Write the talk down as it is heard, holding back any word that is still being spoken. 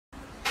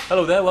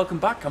Hello there, welcome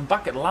back. I'm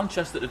back at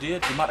Lanchester today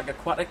at Dramatic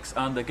Aquatics,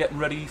 and they're getting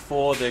ready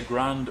for their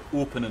grand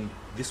opening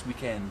this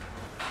weekend.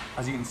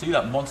 As you can see,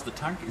 that monster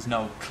tank is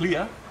now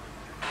clear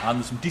and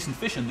there's some decent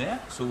fish in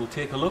there, so we'll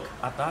take a look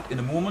at that in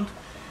a moment.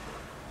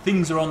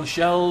 Things are on the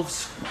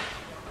shelves,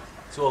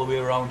 it's all the way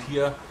around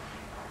here.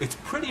 It's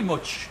pretty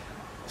much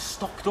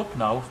stocked up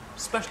now,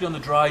 especially on the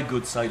dry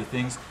goods side of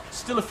things.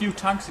 Still a few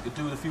tanks that could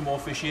do with a few more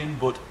fish in,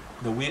 but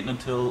they're waiting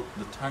until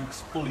the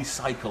tanks fully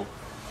cycle.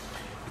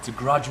 It's a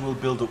gradual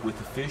build up with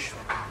the fish,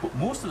 but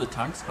most of the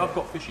tanks have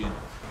got fish in.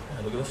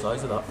 Yeah, look at the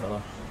size of that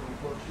fella.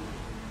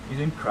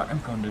 He's in cracking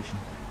condition.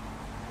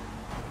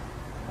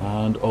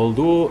 And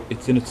although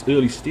it's in its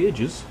early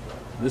stages,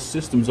 this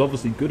system's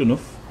obviously good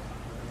enough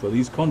for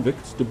these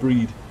convicts to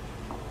breed.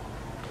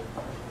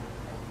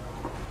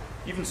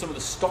 Even some of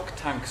the stock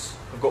tanks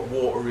have got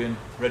water in,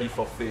 ready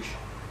for fish.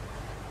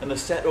 And they're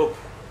set up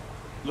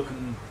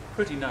looking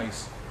pretty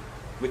nice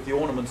with the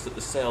ornaments that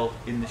they sell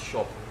in this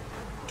shop.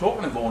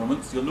 Talking of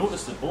ornaments, you'll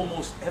notice that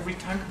almost every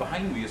tank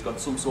behind me has got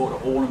some sort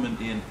of ornament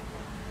in.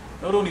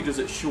 Not only does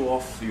it show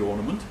off the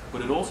ornament,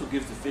 but it also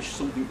gives the fish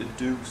something to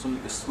do,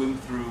 something to swim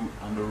through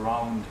and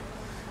around.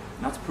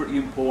 And that's pretty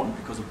important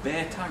because a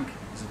bare tank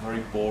is a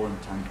very boring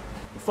tank.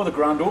 For the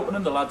grand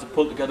opening, the lads have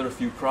pulled together a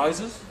few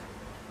prizes.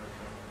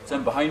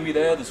 Then behind me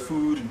there's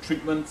food and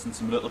treatments and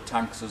some little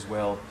tanks as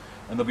well.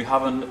 And they'll be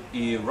having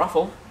a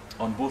raffle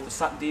on both the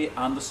Saturday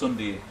and the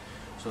Sunday.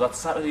 So that's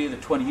Saturday the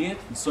 28th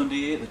and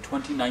Sunday the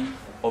 29th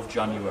of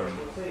January.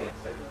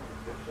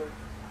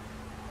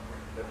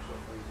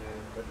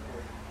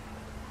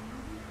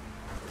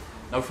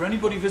 Now for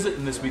anybody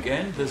visiting this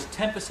weekend, there's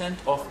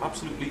 10% off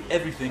absolutely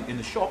everything in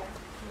the shop,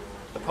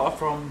 apart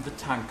from the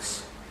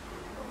tanks.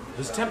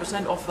 There's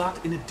 10% off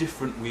that in a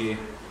different way.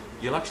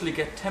 You'll actually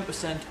get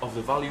 10% of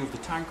the value of the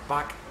tank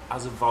back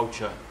as a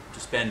voucher to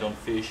spend on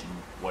fish and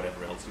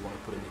whatever else you want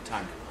to put in the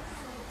tank.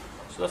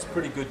 So that's a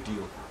pretty good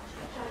deal.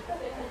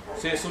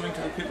 Say something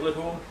to the people at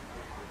home.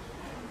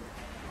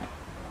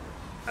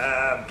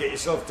 Get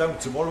yourself down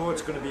tomorrow.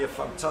 It's going to be a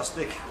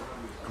fantastic,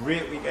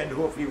 great weekend.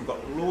 Hopefully we've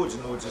got loads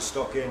and loads of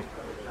stock in.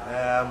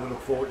 We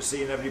look forward to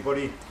seeing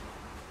everybody.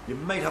 You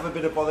might have a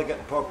bit of bother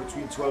getting parked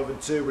between 12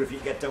 and 2, but if you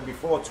get down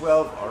before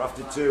 12 or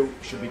after 2,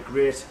 it should be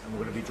great. And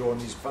we're going to be drawing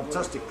these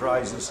fantastic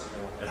prizes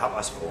at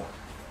 4:30.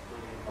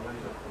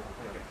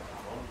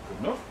 Good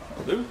enough,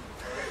 I'll do.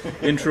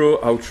 Intro,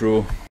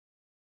 outro.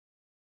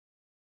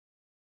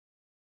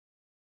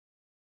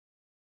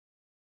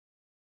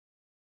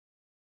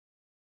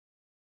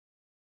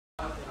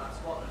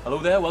 Hello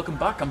there, welcome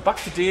back. I'm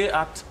back today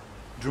at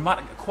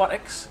Dramatic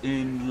Aquatics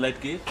in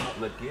Ledgate.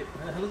 Not Ledgate,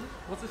 where the hell is it?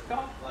 What's this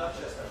called?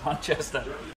 Lanchester. Lanchester.